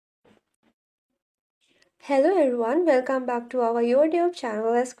Hello everyone, welcome back to our YouTube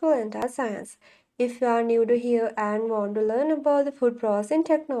channel School and Science. If you are new to here and want to learn about the food processing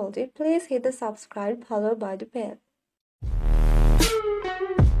technology, please hit the subscribe followed by the bell.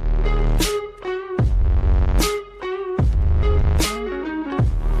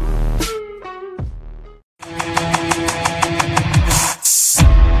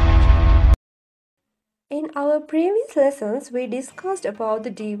 In our previous lessons, we discussed about the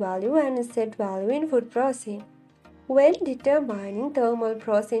D value and Z value in food processing. When determining thermal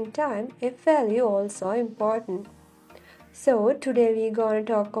processing time, F value also important. So today we're going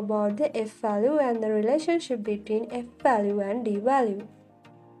to talk about the F value and the relationship between F value and D value.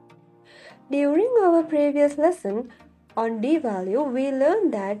 During our previous lesson on D value, we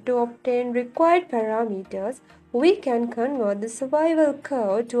learned that to obtain required parameters, we can convert the survival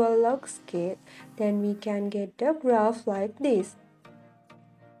curve to a log scale. Then we can get a graph like this.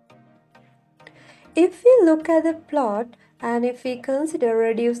 If we look at the plot and if we consider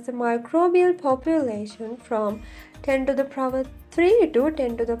reduce the microbial population from 10 to the power 3 to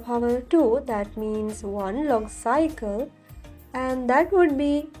 10 to the power 2, that means 1 log cycle, and that would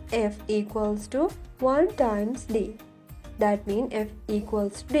be F equals to 1 times D. That means F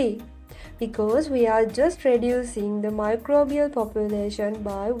equals D because we are just reducing the microbial population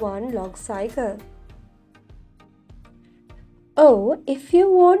by 1 log cycle. Oh, if you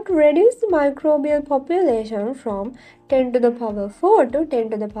want to reduce the microbial population from 10 to the power 4 to 10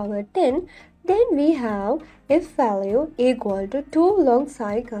 to the power 10, then we have F value equal to 2 log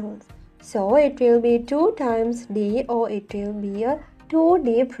cycles. So it will be 2 times D or it will be a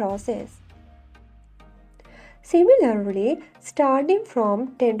 2D process. Similarly, starting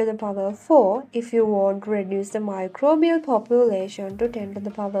from 10 to the power 4, if you want to reduce the microbial population to 10 to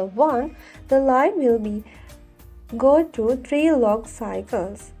the power 1, the line will be go to 3 log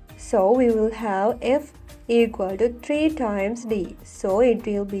cycles. So we will have F equal to 3 times D. So it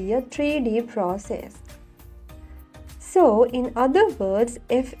will be a 3D process. So in other words,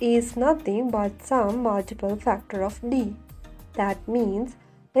 F is nothing but some multiple factor of D. That means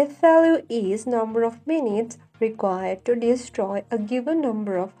F value is number of minutes required to destroy a given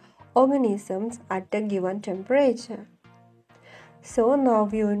number of organisms at a given temperature. So now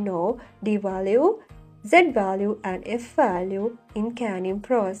you know D value, Z value and F value in canning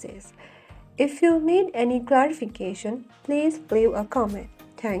process. If you need any clarification, please leave a comment.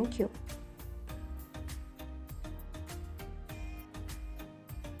 Thank you.